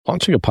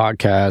Launching a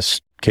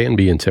podcast can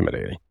be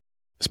intimidating,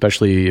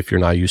 especially if you're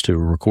not used to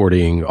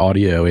recording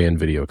audio and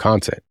video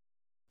content.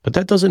 But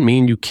that doesn't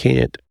mean you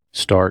can't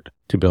start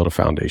to build a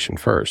foundation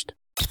first.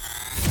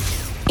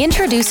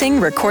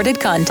 Introducing Recorded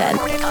Content,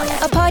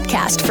 a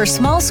podcast for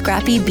small,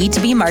 scrappy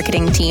B2B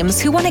marketing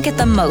teams who want to get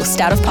the most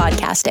out of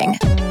podcasting.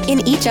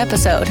 In each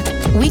episode,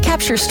 we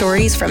capture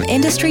stories from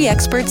industry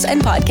experts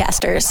and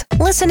podcasters.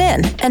 Listen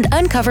in and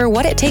uncover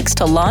what it takes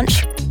to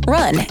launch,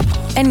 run,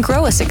 and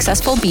grow a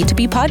successful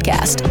B2B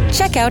podcast.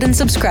 Check out and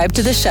subscribe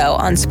to the show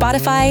on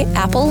Spotify,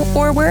 Apple,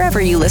 or wherever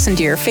you listen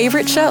to your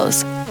favorite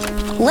shows.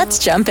 Let's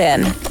jump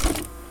in.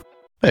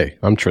 Hey,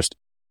 I'm Tristan.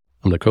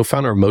 I'm the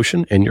co-founder of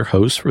Motion and your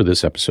host for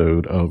this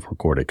episode of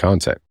Recorded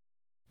Content.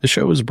 The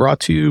show is brought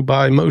to you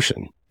by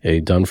Motion, a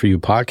done-for-you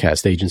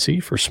podcast agency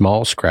for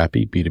small,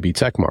 scrappy B2B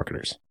tech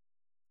marketers.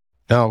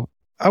 Now,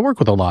 I work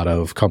with a lot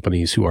of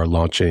companies who are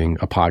launching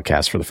a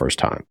podcast for the first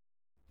time,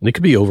 and it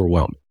can be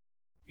overwhelming.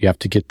 You have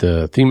to get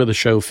the theme of the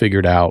show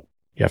figured out.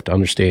 You have to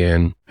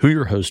understand who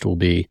your host will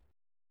be,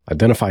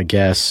 identify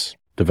guests,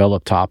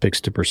 develop topics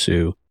to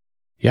pursue.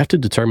 You have to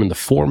determine the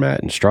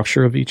format and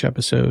structure of each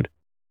episode.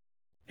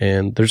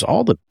 And there's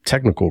all the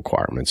technical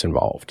requirements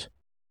involved.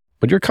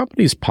 But your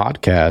company's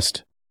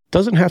podcast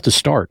doesn't have to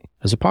start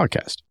as a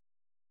podcast.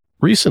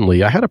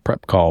 Recently, I had a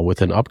prep call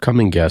with an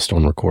upcoming guest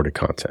on Recorded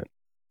Content.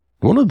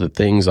 One of the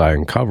things I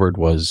uncovered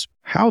was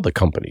how the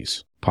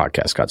company's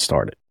podcast got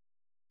started.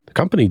 The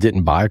company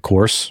didn't buy a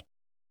course.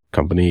 The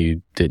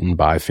company didn't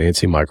buy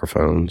fancy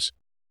microphones.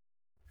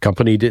 The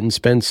company didn't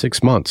spend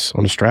 6 months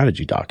on a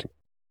strategy document.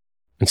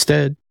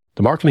 Instead,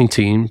 the marketing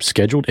team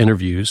scheduled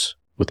interviews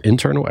with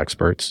internal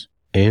experts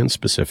and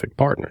specific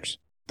partners.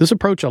 This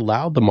approach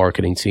allowed the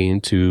marketing team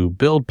to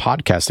build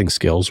podcasting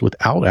skills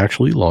without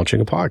actually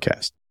launching a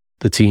podcast.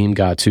 The team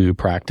got to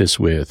practice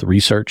with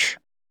research,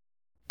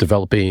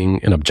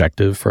 developing an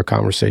objective for a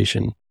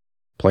conversation,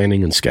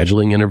 planning and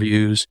scheduling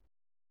interviews,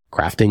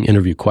 crafting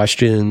interview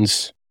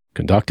questions,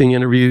 conducting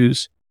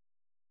interviews.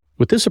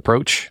 With this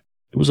approach,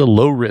 it was a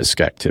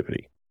low-risk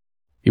activity.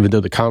 Even though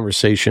the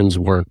conversations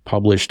weren't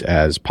published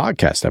as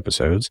podcast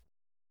episodes,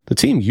 the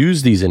team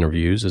used these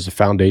interviews as a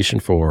foundation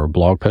for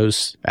blog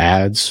posts,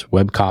 ads,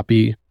 web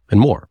copy, and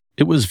more.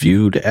 It was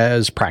viewed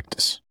as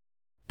practice,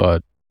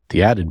 but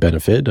the added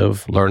benefit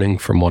of learning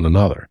from one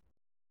another.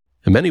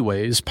 In many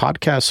ways,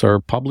 podcasts are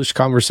published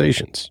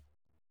conversations.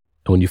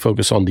 And when you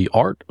focus on the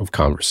art of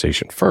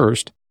conversation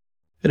first,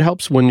 it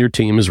helps when your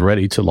team is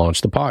ready to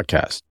launch the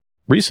podcast.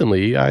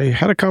 Recently, I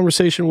had a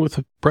conversation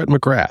with Brett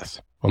McGrath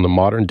on the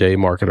Modern Day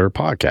Marketer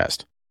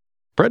podcast.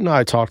 Brett and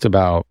I talked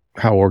about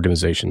how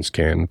organizations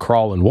can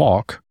crawl and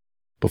walk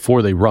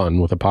before they run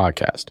with a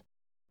podcast.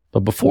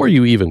 But before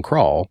you even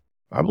crawl,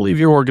 I believe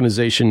your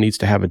organization needs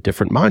to have a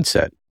different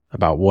mindset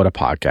about what a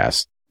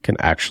podcast can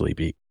actually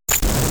be.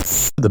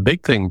 The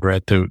big thing,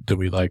 Brett, that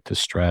we like to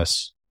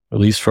stress, at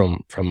least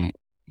from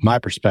my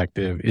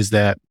perspective, is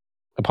that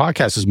a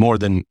podcast is more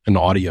than an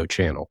audio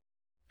channel.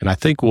 And I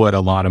think what a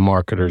lot of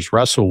marketers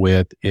wrestle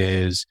with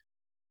is,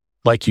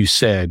 like you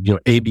said,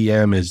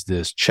 ABM is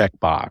this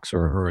checkbox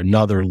or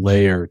another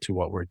layer to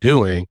what we're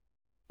doing.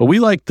 But we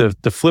like to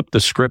flip the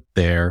script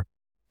there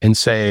and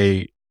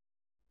say,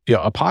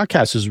 a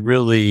podcast is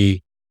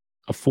really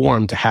a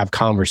forum to have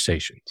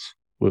conversations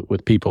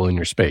with people in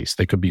your space.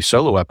 They could be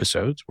solo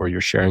episodes where you're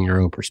sharing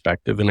your own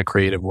perspective in a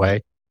creative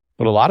way.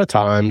 But a lot of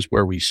times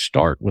where we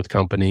start with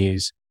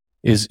companies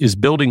is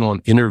building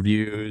on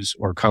interviews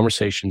or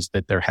conversations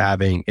that they're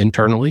having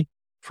internally.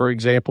 For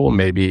example,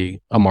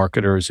 maybe a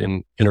marketer is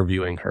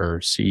interviewing her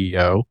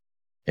CEO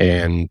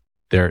and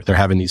they're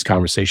having these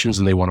conversations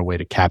and they want a way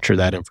to capture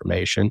that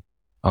information.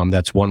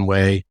 That's one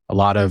way. A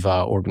lot of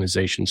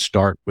organizations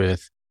start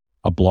with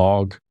a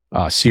blog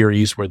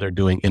series where they're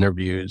doing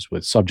interviews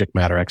with subject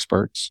matter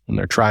experts and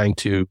they're trying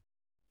to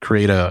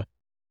create a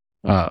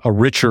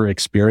richer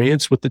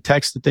experience with the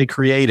text that they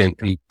create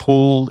and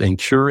pull and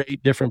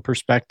curate different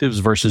perspectives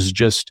versus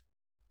just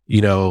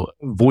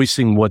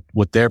voicing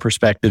what their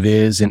perspective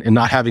is and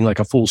not having like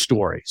a full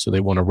story. So they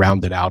want to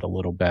round it out a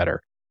little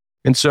better.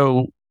 And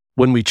so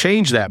when we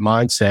change that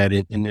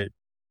mindset and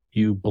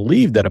you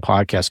believe that a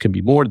podcast can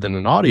be more than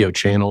an audio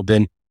channel,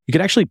 then you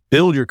can actually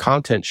build your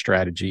content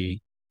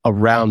strategy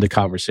around the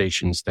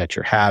conversations that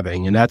you're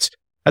having. And that's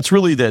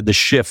really the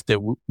shift that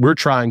we're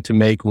trying to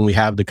make when we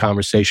have the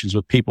conversations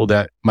with people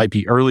that might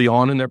be early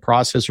on in their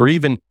process or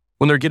even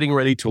when they're getting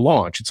ready to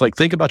launch. It's like,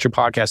 think about your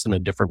podcast in a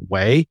different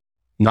way.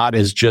 Not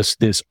as just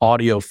this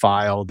audio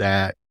file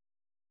that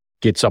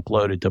gets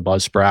uploaded to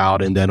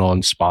Buzzsprout and then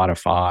on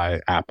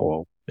Spotify,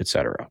 Apple,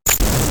 etc.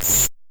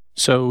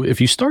 So if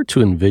you start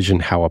to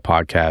envision how a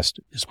podcast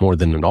is more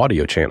than an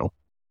audio channel,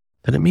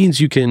 then it means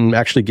you can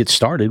actually get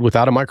started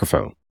without a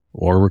microphone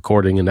or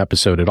recording an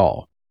episode at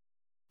all.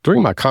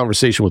 During my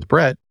conversation with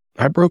Brett,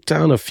 I broke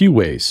down a few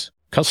ways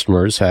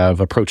customers have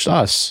approached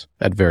us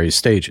at various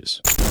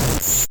stages.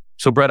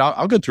 So Brett,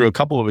 I'll go through a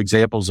couple of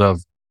examples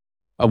of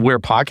of where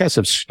podcasts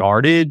have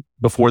started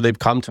before they've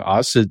come to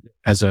us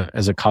as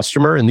a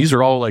customer. And these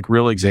are all like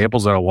real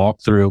examples that I'll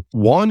walk through.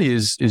 One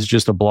is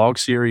just a blog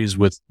series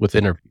with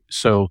interviews.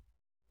 So,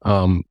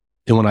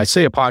 and when I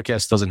say a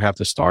podcast doesn't have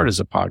to start as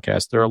a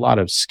podcast, there are a lot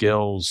of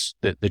skills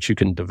that you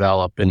can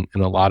develop, and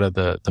a lot of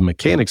the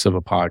mechanics of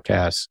a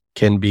podcast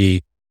can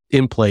be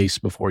in place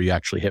before you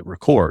actually hit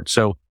record.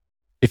 So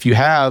if you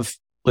have,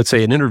 let's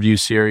say, an interview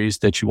series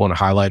that you want to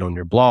highlight on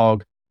your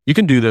blog, you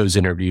can do those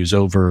interviews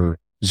over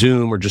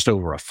Zoom or just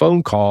over a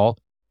phone call,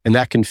 and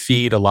that can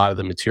feed a lot of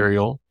the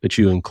material that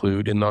you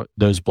include in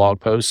those blog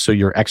posts. So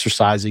you're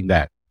exercising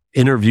that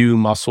interview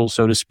muscle,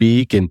 so to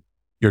speak, and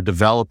you're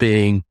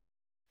developing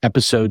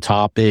episode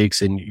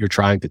topics, and you're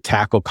trying to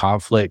tackle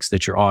conflicts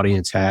that your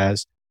audience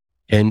has.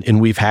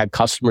 And we've had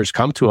customers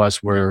come to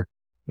us where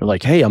they're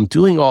like, hey, I'm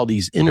doing all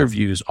these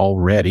interviews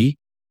already.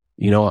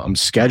 I'm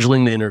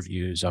scheduling the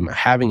interviews. I'm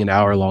having an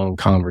hour-long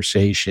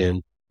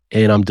conversation,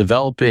 and I'm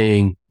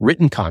developing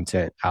written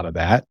content out of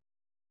that.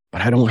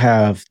 But I don't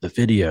have the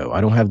video.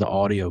 I don't have the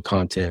audio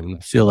content. And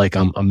I feel like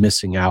I'm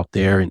missing out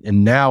there.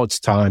 And now it's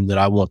time that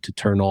I want to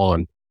turn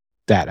on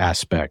that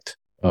aspect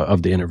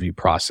of the interview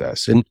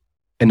process. And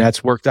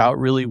that's worked out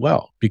really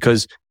well,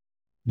 because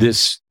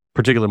this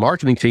particular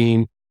marketing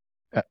team,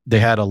 they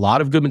had a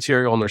lot of good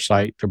material on their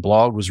site. Their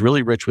blog was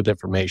really rich with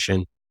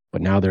information,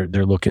 but now they're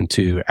looking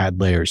to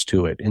add layers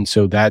to it. And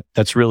so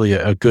that's really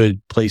a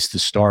good place to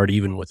start,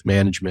 even with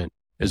management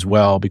as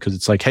well, because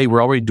it's like, hey,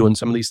 we're already doing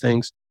some of these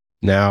things.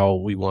 Now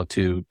we want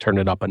to turn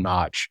it up a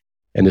notch,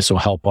 and this will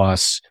help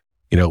us,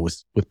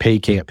 with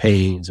paid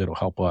campaigns. It'll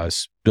help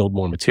us build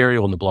more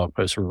material in the blog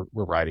posts we're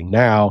writing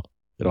now.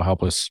 It'll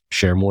help us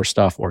share more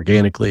stuff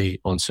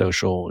organically on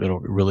social. It'll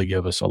really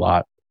give us a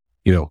lot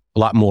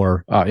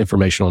more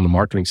information on the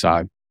marketing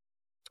side.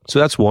 So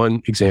that's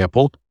one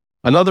example.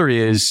 Another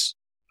is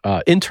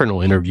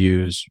internal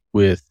interviews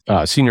with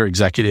senior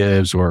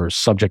executives or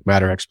subject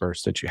matter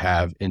experts that you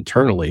have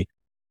internally.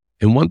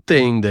 And one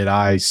thing that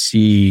I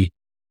see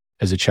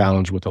as a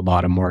challenge with a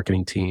lot of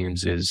marketing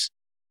teams is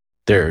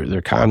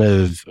they're kind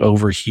of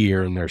over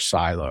here in their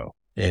silo,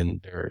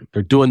 and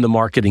they're doing the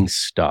marketing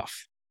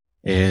stuff,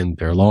 and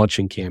they're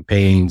launching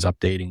campaigns,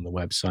 updating the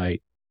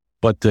website,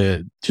 but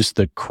the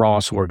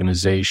cross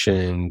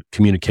organization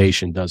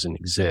communication doesn't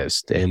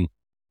exist, and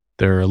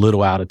they're a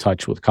little out of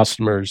touch with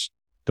customers.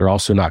 They're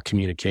also not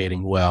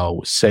communicating well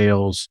with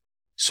sales.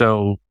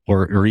 So,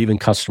 or even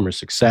customer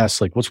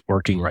success, like what's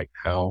working right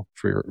now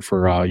for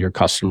your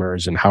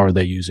customers, and how are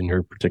they using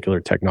your particular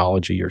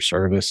technology or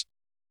service?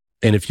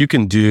 And if you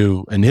can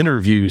do an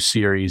interview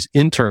series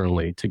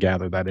internally to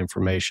gather that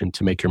information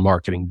to make your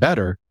marketing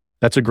better,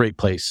 that's a great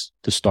place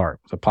to start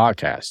with a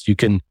podcast. You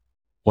can,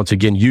 once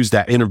again, use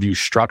that interview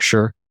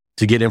structure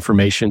to get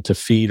information to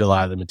feed a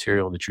lot of the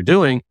material that you're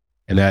doing.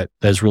 And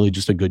that's really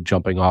just a good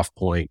jumping off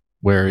point,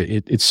 where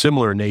it's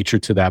similar in nature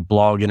to that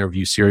blog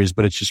interview series,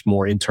 but it's just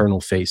more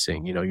internal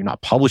facing. You're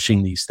not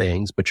publishing these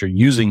things, but you're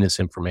using this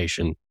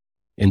information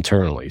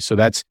internally. So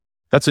that's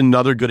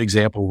another good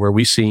example where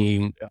we've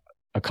seen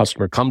a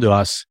customer come to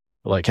us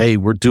like, hey,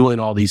 we're doing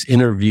all these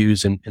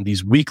interviews and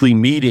these weekly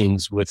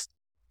meetings with,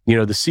 the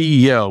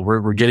CEO.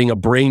 We're getting a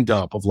brain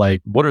dump of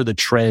like, what are the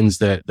trends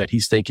that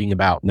he's thinking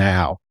about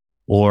now?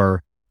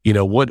 Or,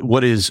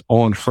 what is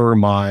on her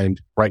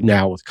mind right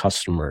now with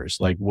customers?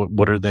 Like,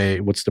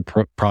 what's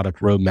the product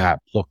roadmap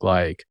look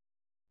like?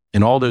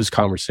 And all those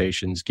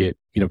conversations get,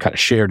 kind of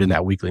shared in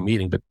that weekly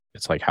meeting, but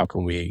it's like, how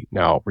can we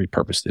now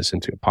repurpose this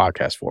into a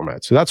podcast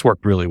format? So that's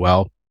worked really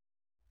well.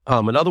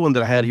 Another one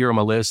that I had here on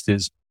my list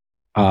is,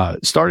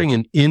 starting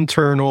an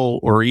internal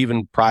or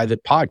even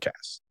private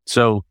podcast.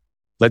 So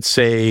let's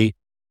say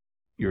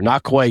you're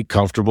not quite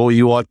comfortable.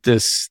 You want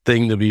this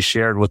thing to be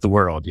shared with the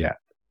world yet,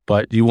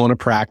 but you want to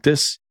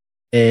practice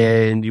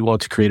and you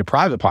want to create a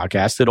private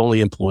podcast that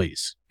only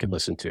employees can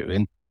listen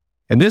to.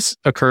 And this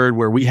occurred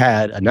where we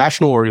had a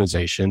national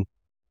organization.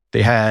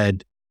 They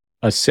had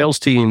a sales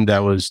team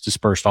that was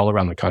dispersed all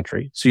around the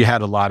country. So you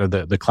had a lot of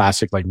the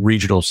classic like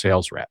regional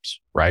sales reps,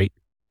 right?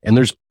 And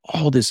there's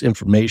all this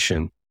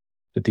information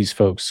that these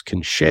folks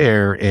can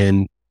share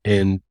and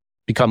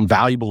become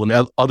valuable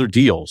in other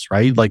deals,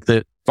 right? Like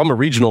if I'm a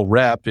regional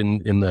rep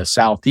in the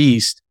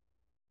Southeast,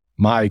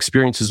 my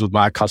experiences with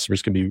my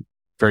customers can be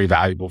very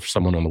valuable for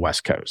someone on the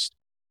West Coast.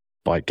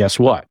 But guess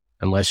what?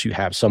 Unless you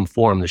have some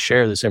forum to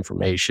share this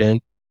information,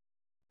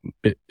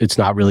 it's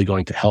not really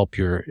going to help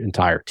your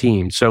entire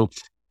team. So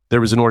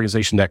there was an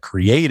organization that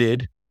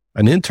created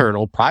an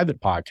internal private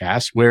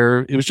podcast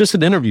where it was just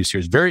an interview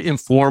series, very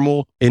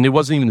informal, and it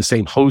wasn't even the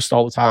same host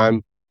all the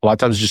time. A lot of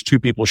times it's just two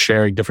people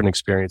sharing different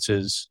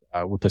experiences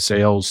with the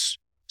sales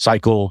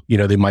cycle.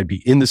 They might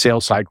be in the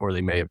sales cycle, or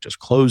they may have just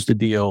closed a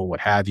deal,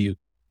 what have you.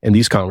 And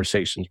these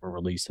conversations were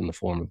released in the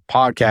form of a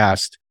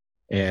podcast.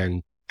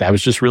 And that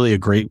was just really a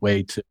great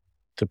way to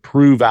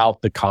prove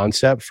out the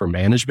concept for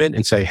management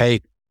and say,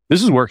 hey,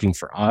 this is working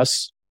for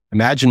us.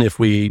 Imagine if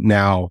we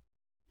now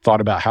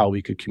thought about how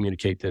we could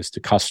communicate this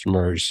to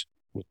customers,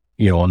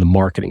 on the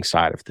marketing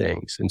side of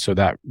things. And so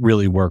that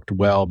really worked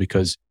well,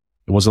 because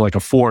It wasn't like a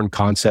foreign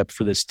concept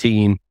for this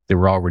team. They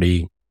were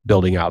already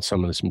building out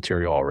some of this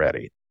material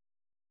already.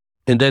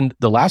 And then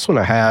the last one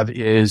I have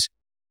is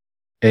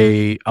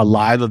a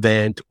live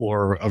event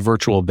or a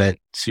virtual event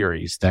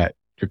series that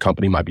your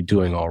company might be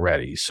doing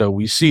already. So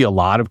we see a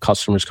lot of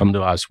customers come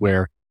to us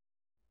where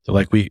they're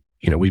like,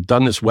 we've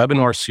done this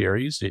webinar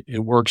series.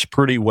 It works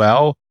pretty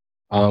well.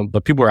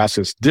 But people are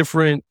asking us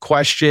different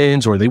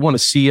questions, or they want to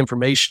see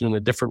information in a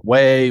different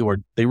way, or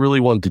they really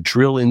want to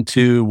drill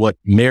into what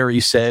Mary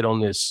said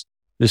on this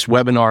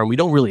webinar. And we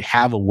don't really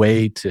have a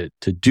way to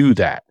do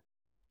that.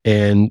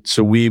 And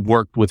so we've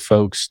worked with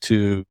folks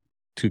to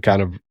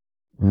kind of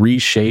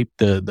reshape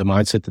the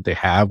mindset that they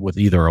have with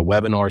either a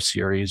webinar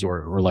series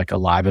or like a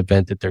live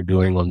event that they're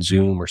doing on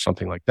Zoom or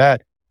something like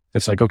that.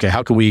 It's like, okay,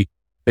 how can we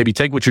maybe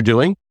take what you're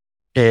doing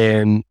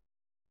and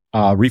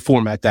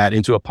reformat that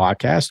into a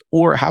podcast?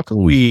 Or how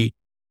can we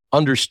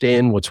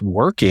understand what's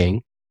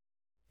working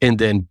and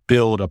then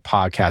build a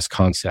podcast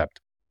concept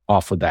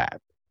off of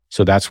that?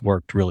 So that's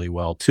worked really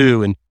well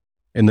too.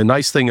 And the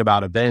nice thing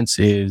about events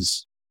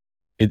is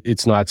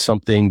it's not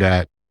something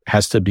that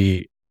has to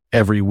be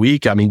every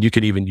week. I mean, you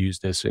could even use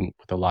this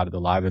with a lot of the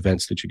live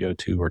events that you go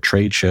to or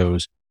trade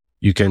shows.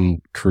 You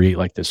can create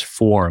like this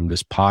forum,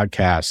 this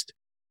podcast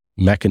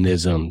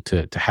mechanism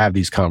to have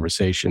these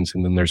conversations.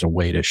 And then there's a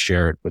way to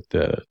share it with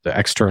the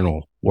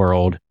external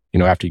world,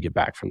 after you get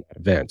back from that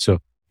event. So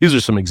these are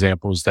some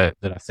examples that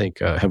I think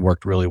have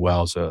worked really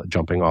well as a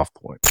jumping off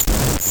point.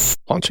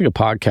 Launching a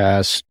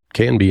podcast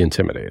can be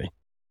intimidating,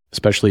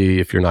 especially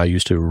if you're not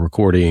used to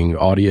recording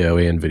audio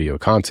and video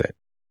content.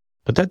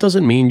 But that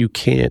doesn't mean you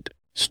can't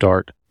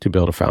start to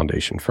build a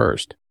foundation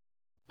first.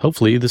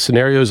 Hopefully, the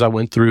scenarios I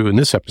went through in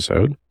this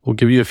episode will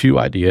give you a few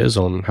ideas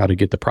on how to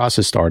get the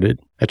process started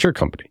at your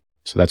company.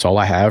 So that's all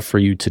I have for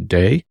you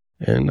today,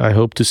 and I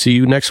hope to see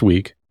you next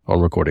week on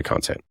Recorded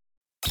Content.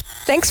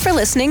 Thanks for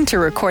listening to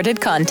Recorded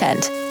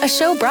Content, a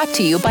show brought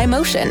to you by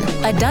Motion,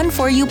 a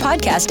done-for-you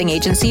podcasting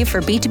agency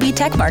for B2B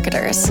tech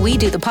marketers. We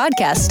do the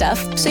podcast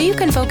stuff so you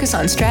can focus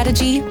on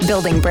strategy,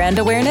 building brand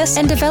awareness,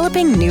 and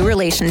developing new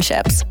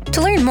relationships.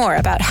 To learn more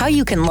about how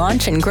you can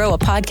launch and grow a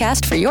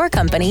podcast for your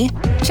company,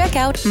 check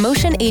out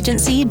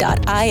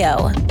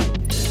motionagency.io.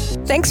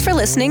 Thanks for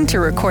listening to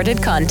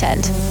Recorded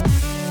Content.